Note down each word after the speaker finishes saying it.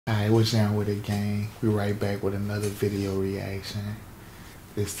Alright, what's down with it, gang? We right back with another video reaction.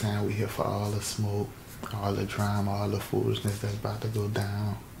 This time we here for all the smoke, all the drama, all the foolishness that's about to go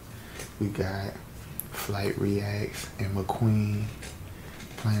down. We got FlightReacts and McQueen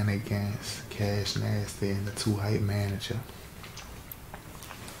playing against Cash Nasty and the 2 Hype Manager.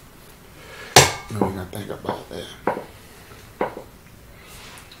 What we gonna think about that?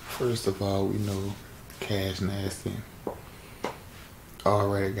 First of all, we know Cash Nasty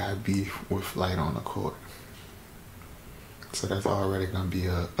already got beef with Flight on the court. So that's already gonna be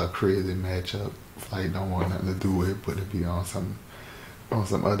a crazy matchup. Flight don't want nothing to do with it, but it be on some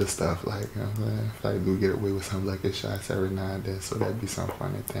other stuff, like, you know what I'm saying? Flight do get away with some lucky shots every now and then, so that'd be some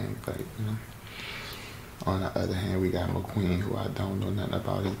funny thing, like, you know. On the other hand, we got McQueen, who I don't know nothing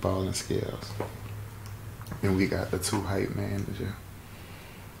about his balling skills. And we got the 2 Hype Manager,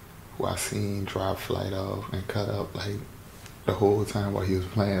 who I seen drop Flight off and cut up like the whole time while he was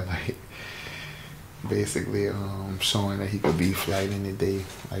playing, like basically showing that he could beat Flight any day,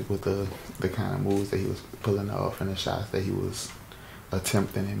 like with the kind of moves that he was pulling off and the shots that he was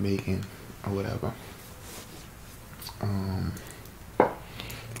attempting and making or whatever.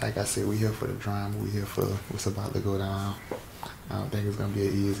 Like I said, we here for the drama, we here for what's about to go down. I don't think it's gonna be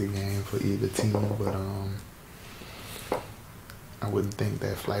an easy game for either team, but I wouldn't think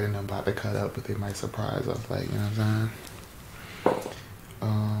that Flight and them about to cut up, but they might surprise us, like, you know what I'm saying?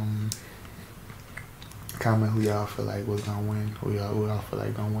 Comment who y'all feel like was gonna win, who y'all feel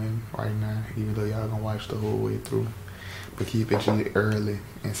like gonna win right now, even though y'all gonna watch the whole way through. But keep it G early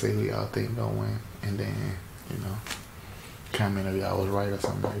and say who y'all think gonna win, and then, you know, comment if y'all was right or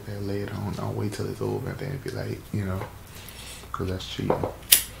something like that later on. Don't wait till it's over and then be like, you know, cause that's cheating.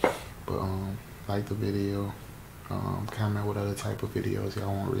 But like the video, comment what other type of videos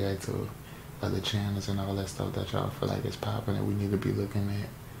y'all want to react to, other channels and all that stuff that y'all feel like is popping that we need to be looking at.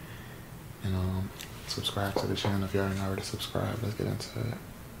 And subscribe to the channel if y'all ain't already subscribed. Let's get into it.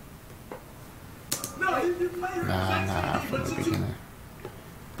 Nah, from the beginning.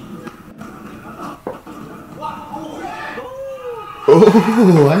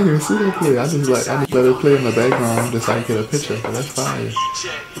 Oh, I didn't even see that play. I just let it play in the background just so I can get a picture. But that's fine.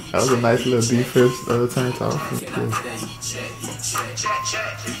 That was a nice little defense turn off.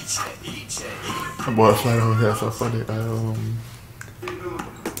 My boy Flight over here, so funny.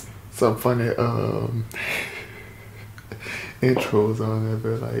 Some funny intros on there,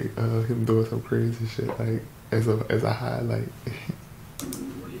 but like him doing some crazy shit, like as a highlight.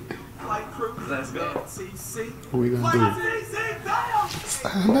 Let's go. What we gonna do?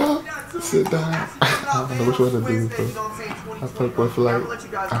 Stand up, sit down. I don't know which one to do, but I fuck with Flight,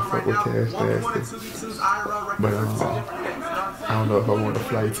 I fuck with Cash Nasty. But I don't know if I want the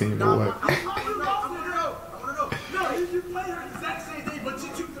Flight team or what.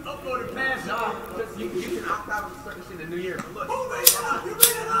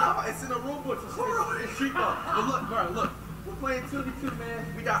 It's in the rule book. It's street ball. But look, bro, look. We're playing 2v2, man.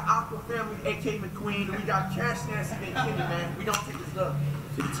 We got Aqua Family, a.k.a. McQueen, and we got Cash Nasty and Kenny, man. We don't take this up.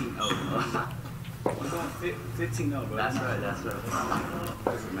 15-0, bro. We're going 15-0, bro. That's right, that's right.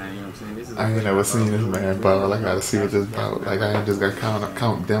 Listen, man, you know what I'm saying? This is I ain't never seen this man ball. I gotta see what this about. Like, I ain't just gotta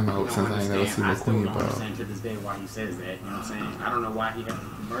count them out since I ain't never seen McQueen ball. I understand to this day why he says that, you know what I'm saying? I don't know why he has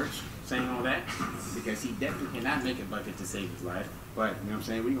merch saying all that, because he definitely cannot make a bucket to save his life. But, you know what I'm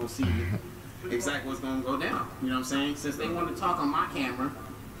saying? We're gonna see exactly what's gonna go down. You know what I'm saying? Since they want to talk on my camera,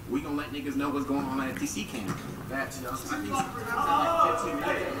 we gonna let niggas know what's going on at FTC camera. That's just like 15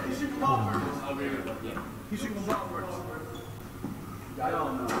 minutes. You should go first. Yeah. You should go first.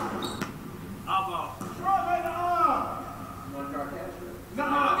 Elbow. No.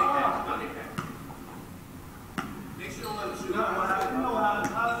 Make sure you don't let him shoot.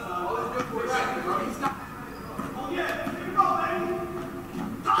 Oh yeah. Here you go, baby.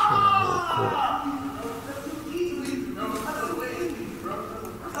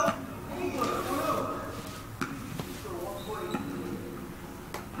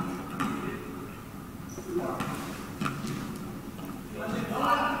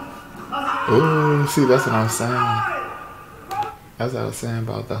 Oh, see, that's what I'm saying. That's what I was saying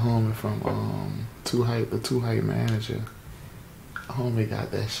about the homie from the 2 Hype Manager. Homie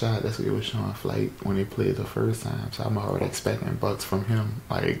got that shot. That's what he was showing Flight when he played the first time. So I'm already expecting bucks from him,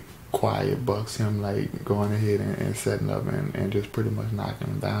 like quiet bucks. Him like going ahead and setting up and just pretty much knocking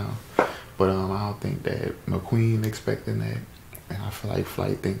him down. But I don't think that McQueen expecting that, and I feel like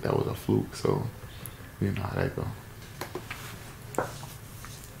Flight think that was a fluke. So you know how that go.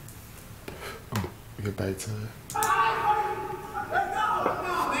 Get back to it.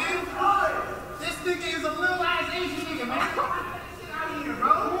 This nigga is a little ass Asian nigga, man. Get out of here,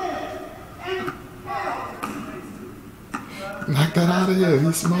 bro. Knock that out of here.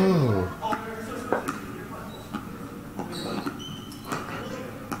 He's small.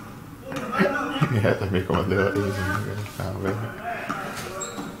 You have to make him a little Asian.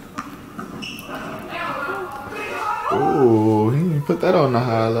 Ooh, he didn't put that on the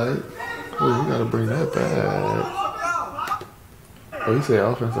highlight. Oh, we gotta bring that back. Oh, he said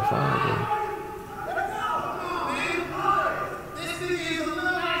offensive foul, bro.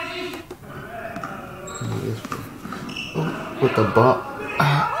 Oh, with the bump.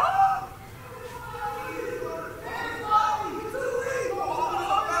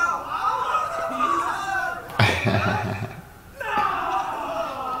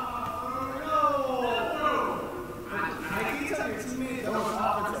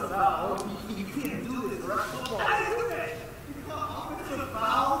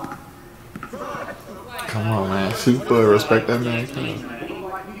 Come on, man. Shoot for it. Respect that man. Come on.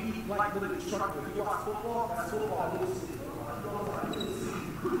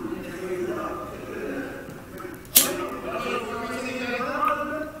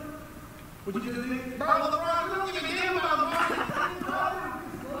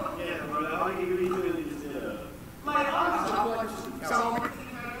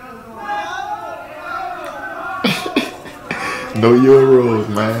 Know your rules,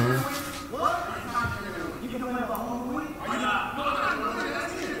 man.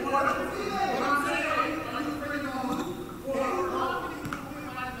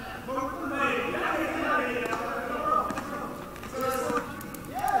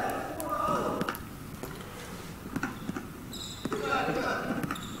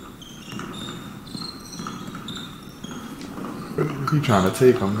 He trying to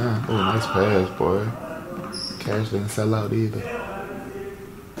take him now. Oh, nice pass, boy. Cash didn't sell out either.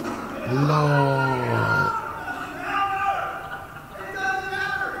 Lord.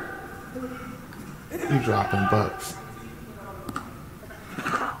 You dropping bucks.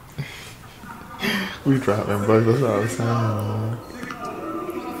 We dropping bucks. That's all I'm saying.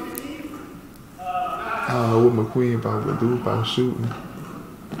 I don't know what McQueen about to do about shooting.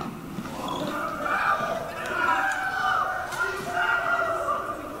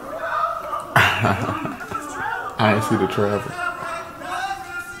 I ain't see the travel.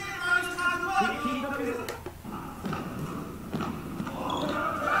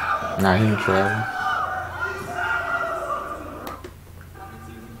 Nah, he ain't traveling.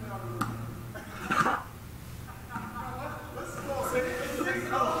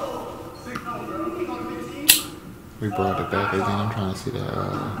 We brought it back again. I'm trying to see that.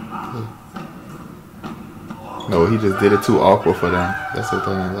 No, he just did it too awkward for them. That's what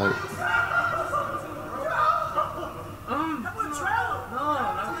they didn't like.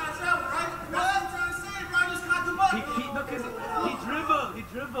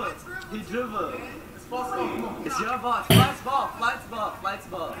 He dribbled. It's your ball. Flight's ball. Flight's ball. Flight's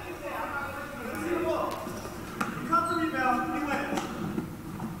ball. You come to rebound. You win.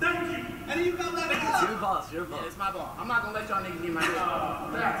 Thank you. And then you come back. It's your ball. It's your ball. Yeah, it's my ball. I'm not gonna let y'all niggas get my head.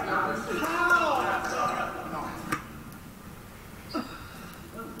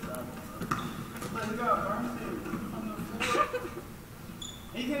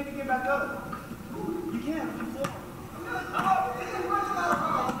 And you can't even get back up. You can't.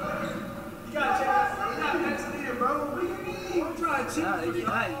 You gotta check it next leader, bro. What do you mean? I'm trying to check.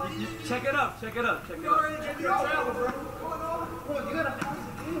 Check it up. Check it up. Check it up. You already checked your travel, bro. Bro, you gotta pass it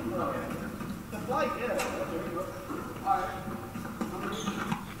in, bro. The flight, yeah. Alright.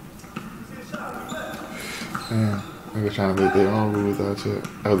 See a shot. Damn, they were trying to make their own rules out here.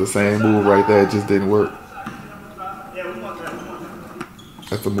 That was the same move right there. It just didn't work. Yeah, we want that.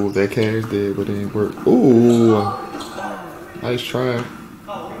 That's the move that Cash did, but it didn't work. Ooh, nice try.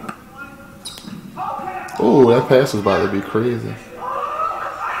 Ooh, that pass was about to be crazy.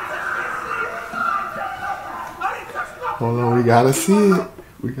 Hold on, we gotta see it.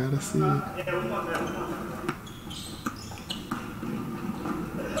 We gotta see it.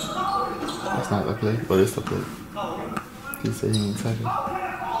 That's not the play, but it's the play. He said he ain't touch it.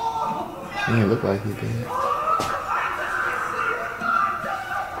 He didn't look like he did.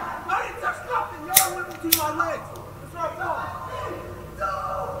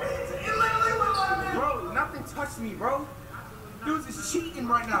 Touch me, bro. Dudes is cheating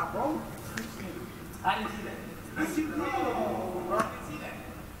right now, bro. I didn't see that. Yes, you did, bro. I didn't see that.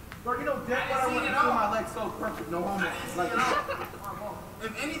 Bro, you know dead well I want to feel my legs so perfect. No homo. Like,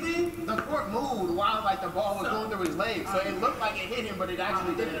 if anything, the court moved while like the ball was going through his legs, so it looked like it hit him, but it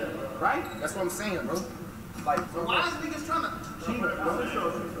actually didn't. Right? That's what I'm saying, bro. Like, bro, why is niggas trying to cheat, bro?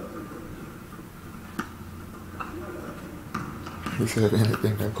 He said if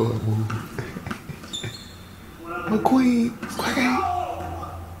anything, that court moved. McQueen. Okay.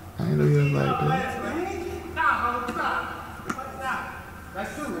 I didn't know you was like that.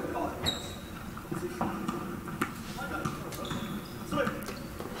 That's two.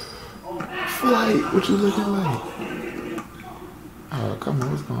 Flight, what you looking like? Oh, come on,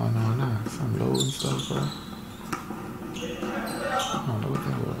 what's going on now? Some low and stuff, bro. I don't know what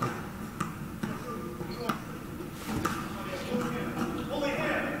that was.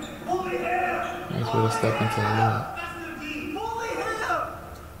 Nice way to step into the lab.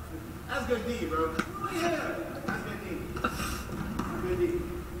 That's good D, bro. That's good D. Good D.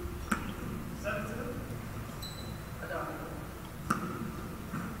 7-2.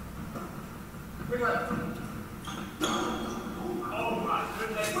 Bring left. Oh my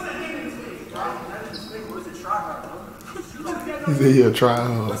goodness. Put a hand in his face, bro. That is big. What's it? Try hard, bro. He said he'll try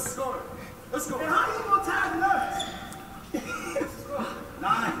hard. Let's score. Let's go. How you gonna tie the nuts? 9.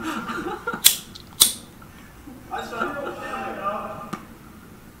 I shot him down, dog.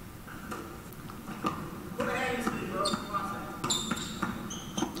 Put a hand in his face, bro.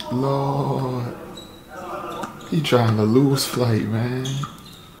 Come on, Lord. He trying to lose flight, man.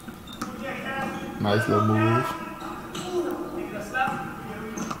 Nice little move.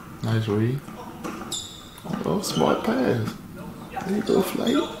 Nice read. Oh, smart pass. There you go,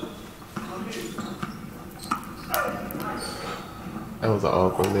 flight. That was an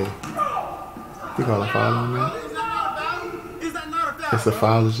awkward leg. You call a foul on that? Is that not a foul? Is that not a foul? It's a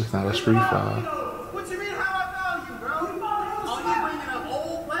foul, it's just not a street foul. What you mean, how I foul you, bro? Oh, you bringing up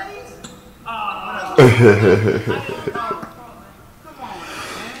old plays?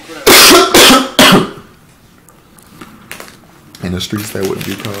 In the streets that wouldn't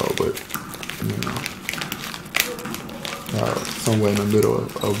be called, but you know, somewhere in the middle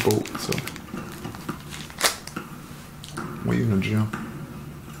of a boat. So when you in the gym,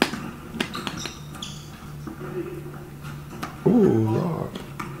 ooh Lord,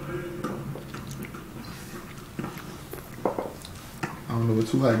 I don't know what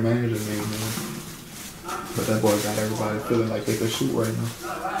too like manager name, man, but that boy got everybody feeling like they could shoot right now.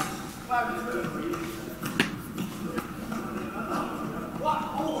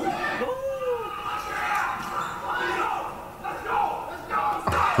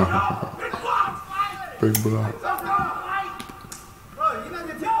 Big block. Bro, you're not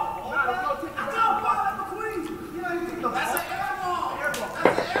gonna take the ball. That's McQueen. You're not gonna take the ball. That's an air ball.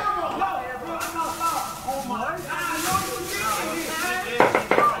 That's an air ball. No, bro, that's not a foul. Oh my. I know you did.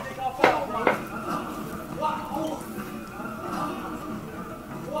 I think I'll foul, bro. What? Oh.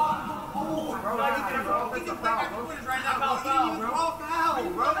 What? Oh, bro. He can play back the winners right now, bro. Foul, bro. Foul,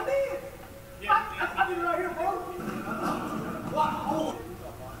 bro. I did. Yeah, I did it right here, bro. What? Oh.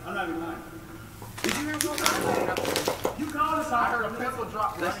 I'm not even lying. Did you hear me? You called us. I heard a pencil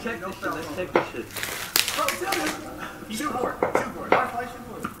drop. Let's check this shit. Let's check this shit. Bro, tell me. Shoot for it. Shoot for it. Shoot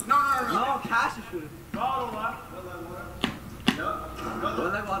for it. No. No, Cash is shooting. Ball don't lie.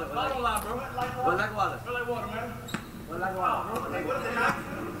 One like water. Ball don't lie, bro. One like water. Feel like water, man. One like water. Hey, what's the hand?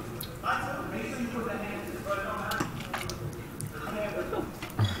 Make sure you put that hand in it, bro. It don't matter.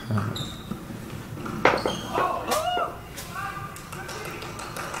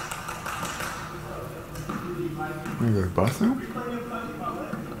 Nigga, bust him?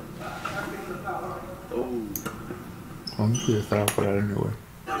 Oh. I'm gonna put a foul for that anyway.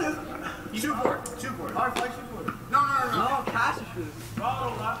 Shoot for it. Shoot for it. Hard play, shoot for it. No. No, Cash is shooting. Ball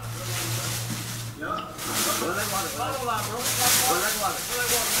don't lie. One like water. Ball don't lie, bro. One like water. Feel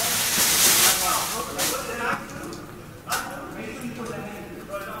like water, man. Make sure you put that hand in it,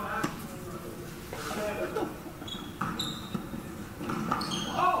 bro. It don't matter.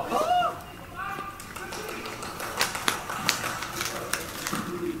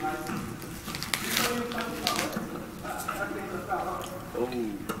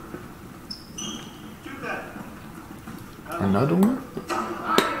 Another one?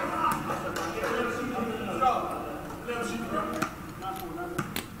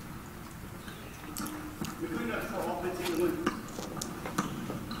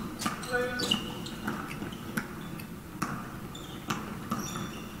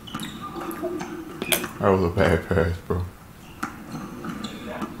 That was a bad pass, bro.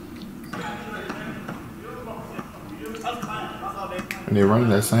 And they're running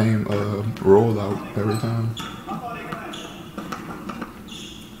that same rollout every time.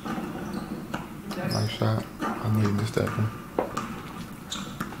 Nice shot. I know you missed that one.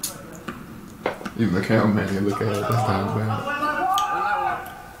 Even the cameraman didn't look at it this time, man.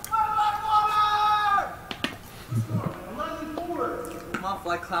 Come on,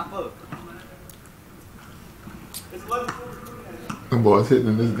 fly, clap up. Them boys hitting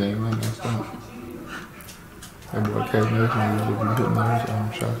in this game right now. Stop. That boy Cash Nation usually be hitting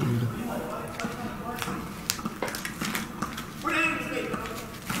those shots either.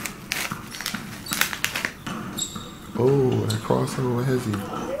 Oh, that crossover hezzy.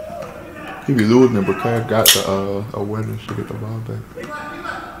 He be losing it, but Cash got the awareness to get the ball back.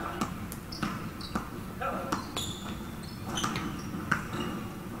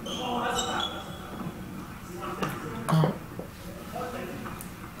 Oh.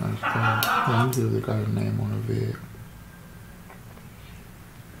 Nice pass. Yeah, he really got his name on the vid.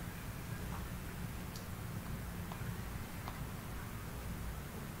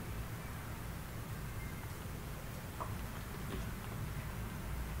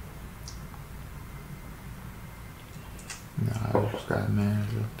 Nah, I just got a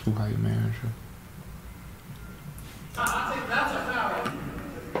manager, 2 height manager. I think that's a foul.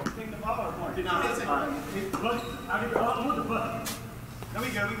 Take the ball. Did not hit it. I'll give you all with the butt. There we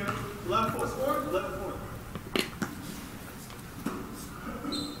go. 11-4. Score? 11-4.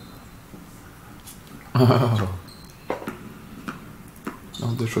 Oh. No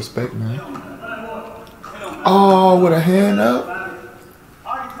disrespect, man. Oh, with a hand up?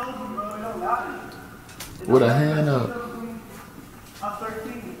 With a hand up. I'm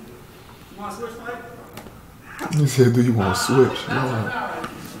 13. You want to switch, Mike? He said, do you want to switch? Yeah.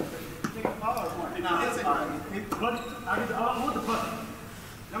 Take the ball. Did not hit it. I'll give you all with the butt.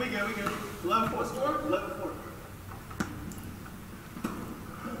 There we go. 11-4. Score? 11-4.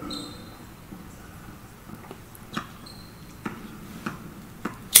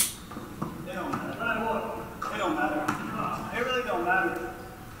 It don't matter. It really don't matter.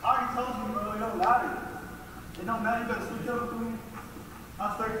 I already told you, bro. It don't matter. It don't matter. You better switch over to me.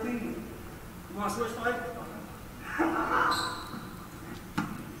 I'm 13. You want to switch, Mike?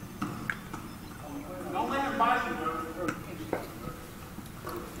 Don't let him bite you, bro.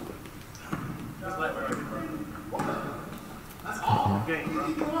 That's like right here, bro. That's all game, bro.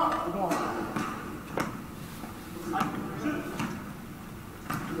 Keep going on.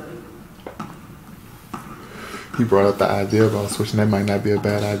 He brought up the idea about switching. That might not be a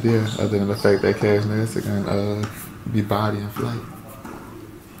bad idea, other than the fact that Cash Nation can be body in flight.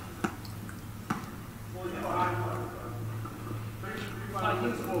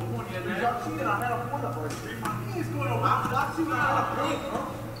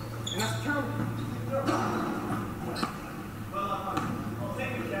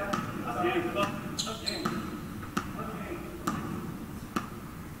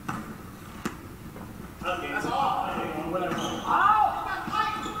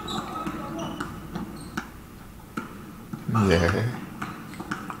 Yeah.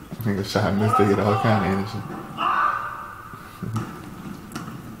 I think a shot missed to get all kind of energy.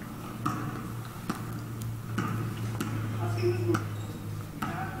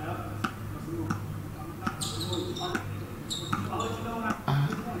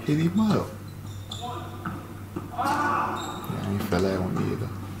 Hit him up. Yeah, I ain't feel that one either.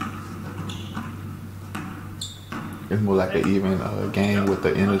 It's more like an even game with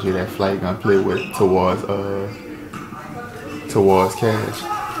the energy that Flight gonna play with towards Cash.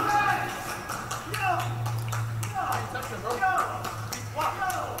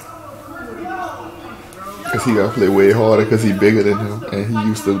 Cause he gotta play way harder cause he bigger than him and he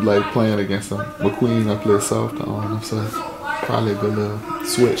used to like playing against him. McQueen gonna play softer on him, so probably a good little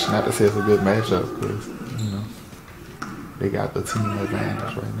switch. Not to say it's a good matchup cause, you know, they got the team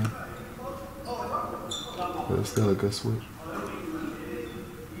advantage right now. But it's still a good switch.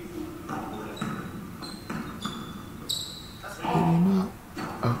 Hit him up.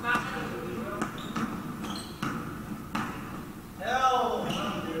 Oh.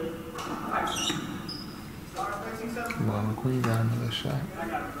 Well, McQueen got another shot.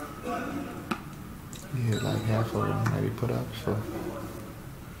 He hit like half of them that he put up, so.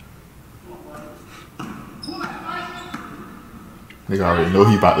 Nigga already know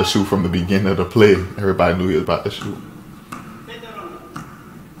he about to shoot from the beginning of the play. Everybody knew he was about to shoot.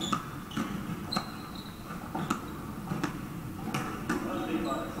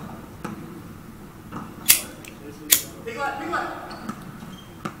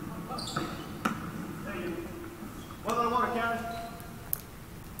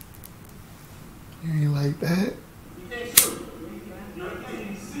 You ain't like that. You can't shoot. You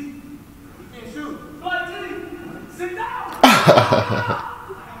can't shoot. Sit down.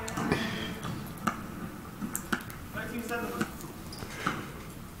 13-7.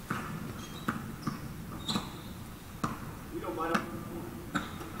 We don't bite him.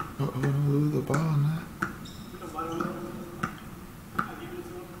 Uh-oh, don't lose the ball now. We don't bite him. I give it to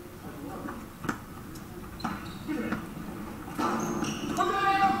him.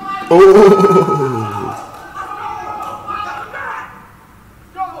 Oh!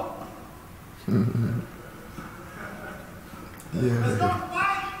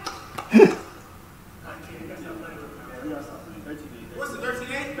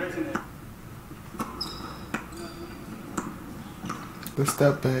 The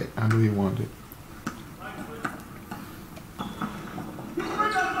step back, I knew he wanted it. He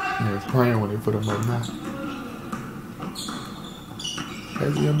was praying when they put him up now.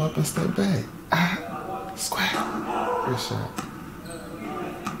 As he him up and step back. Ah, square. Good shot.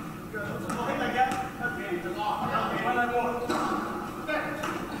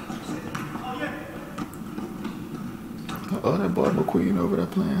 Oh, that boy McQueen over there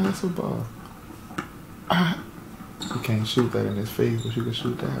playing hustle ball. Ah. You can't shoot that in his face, but you can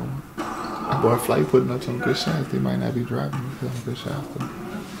shoot that one. That boy Flight putting up some good shots. They might not be dropping, but some good shots though.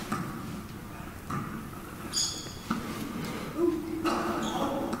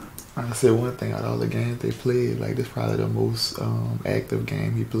 I said one thing out of all the games they played, like this probably the most active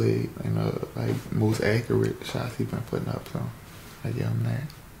game he played, and like most accurate shots he been putting up. So I give him that.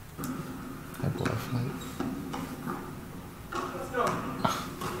 That boy Flight.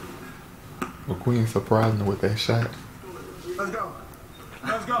 McQueen surprised me with that shot. Let's go.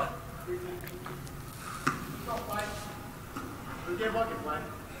 Let's go. You get a bucket, Flight.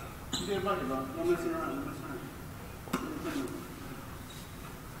 You get a bucket, bro. Don't mess around. Don't mess around.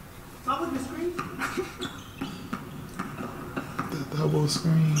 Stop looking at the screen. The double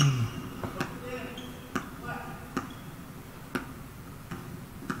screen.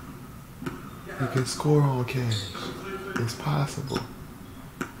 You can score on cash. It's possible.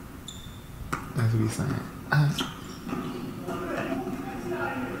 That's what he's saying.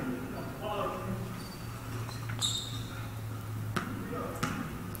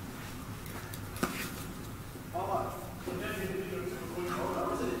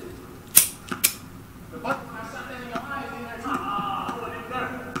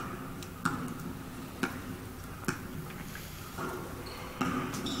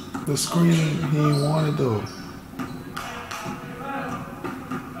 The screen, he ain't want it though.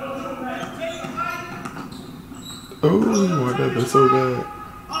 Oh, he wanted that, that's so bad.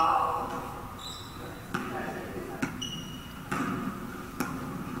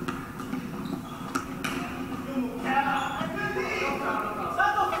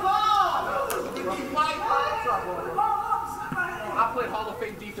 I played Hall of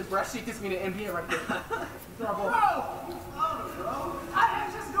Fame defense, bro. That shit gets me to NBA right there.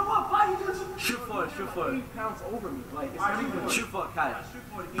 Shoot for it, shoot for it. Pounds over me. Like, it's not even Shoot for it, Kai.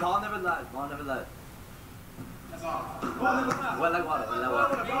 Ball never lied, ball never lied. That's all. Well like water, well like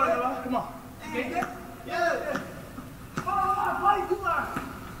water. Come on. Yeah.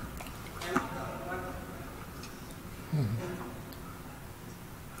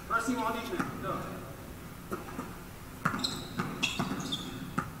 First team on defense. Go.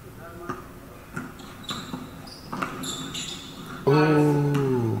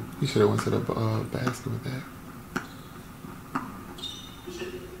 Oh, he should have went to the basket with that.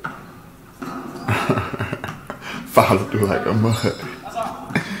 Follow through like a mud.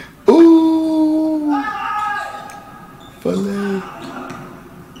 Ooh, fillet.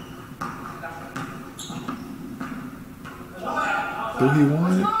 Do he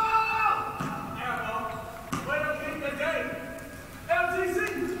want it?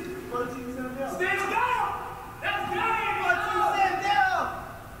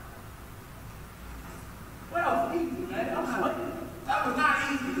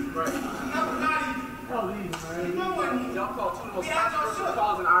 Y'all called two of the most controversial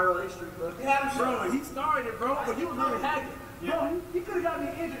calls in IRL history, bro. Bro, he started it, bro, but he was really hacking. Bro, he could have got me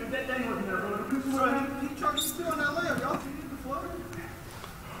injured if that thing wasn't there, bro. He tried to steal on that layup. Y'all see it before?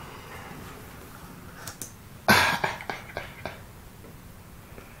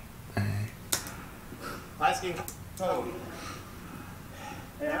 Light skin.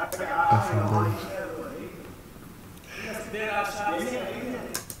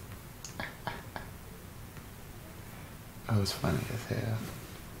 That was funny as hell.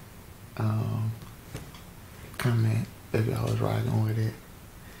 Comment if y'all was rocking with it.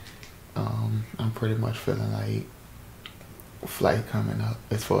 I'm pretty much feeling like Flight coming up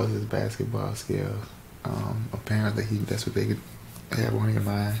as far as his basketball skills. Apparently that's what they could have on your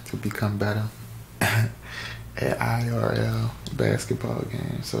mind to become better at IRL basketball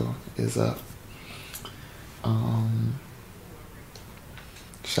games. So it's up.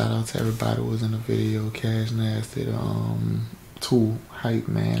 Shout out to everybody who was in the video. Cash Nasty, the 2 hype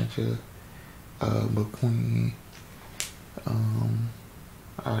manager, McQueen. I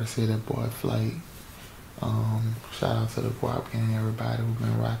already said that boy Flight. Shout out to the Guap gang, everybody who's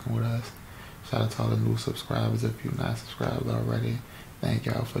been rocking with us. Shout out to all the new subscribers if you're not subscribed already. Thank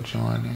y'all for joining.